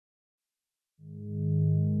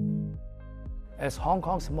As Hong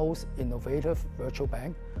Kong's most innovative virtual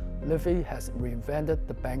bank, Livi has reinvented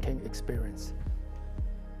the banking experience.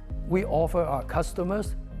 We offer our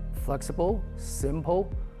customers flexible,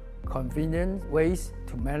 simple, convenient ways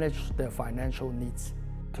to manage their financial needs.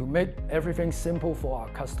 To make everything simple for our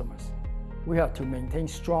customers, we have to maintain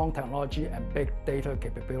strong technology and big data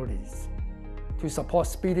capabilities to support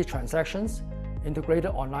speedy transactions, integrated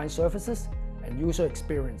online services, and user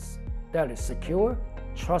experience that is secure,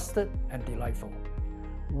 trusted, and delightful.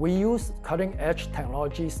 We use cutting-edge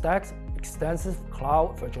technology stacks, extensive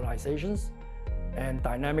cloud virtualizations, and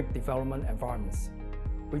dynamic development environments.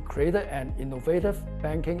 We created an innovative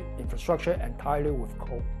banking infrastructure entirely with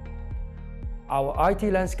code. Our IT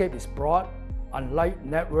landscape is broad. Unlike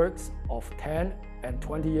networks of 10 and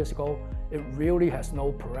 20 years ago, it really has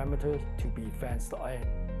no perimeter to be fenced in.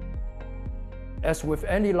 As with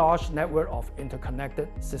any large network of interconnected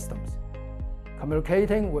systems,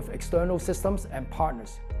 communicating with external systems and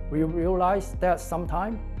partners, we realize that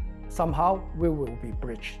somehow we will be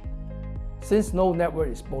breached. Since no network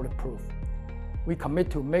is bulletproof, we commit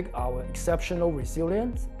to make our exceptional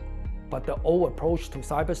resilience, but the old approach to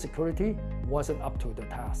cybersecurity wasn't up to the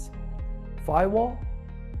task. Firewall,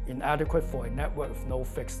 inadequate for a network with no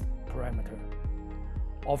fixed parameter.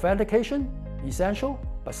 Authentication, essential,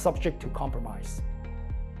 but subject to compromise.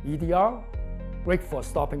 EDR, great for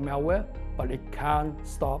stopping malware, but it can't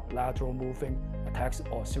stop lateral moving attacks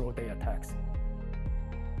or zero-day attacks.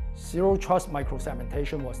 Zero Trust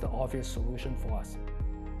Microsegmentation was the obvious solution for us.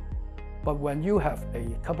 But when you have a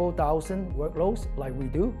couple thousand workloads like we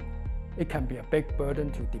do, it can be a big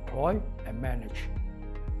burden to deploy and manage.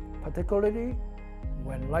 Particularly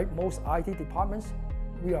when, like most IT departments,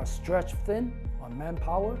 we are stretched thin on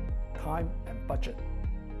manpower, time, and budget.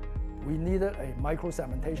 We needed a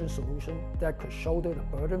microsegmentation solution that could shoulder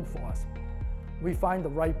the burden for us. We find the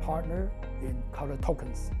right partner in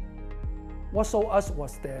ColorTokens. What sold us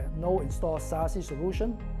was their no-install SASE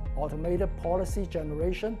solution, automated policy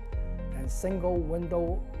generation, and single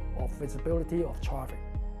window of visibility of traffic,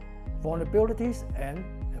 vulnerabilities, and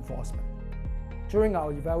enforcement. During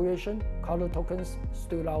our evaluation, ColorTokens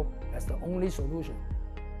stood out as the only solution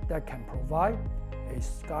that can provide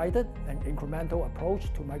a guided and incremental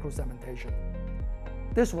approach to microsegmentation.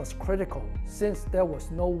 This was critical since there was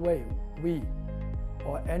no way we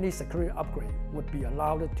or any security upgrade would be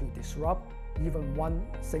allowed to disrupt even one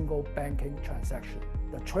single banking transaction.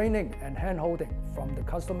 The training and hand-holding from the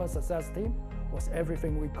customer success team was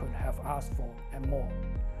everything we could have asked for and more.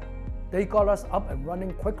 They got us up and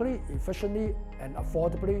running quickly, efficiently, and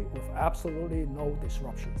affordably with absolutely no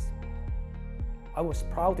disruptions. I was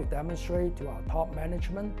proud to demonstrate to our top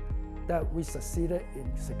management that we succeeded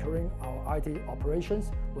in securing our IT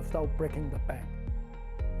operations without breaking the bank.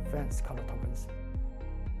 Thanks, ColorTokens.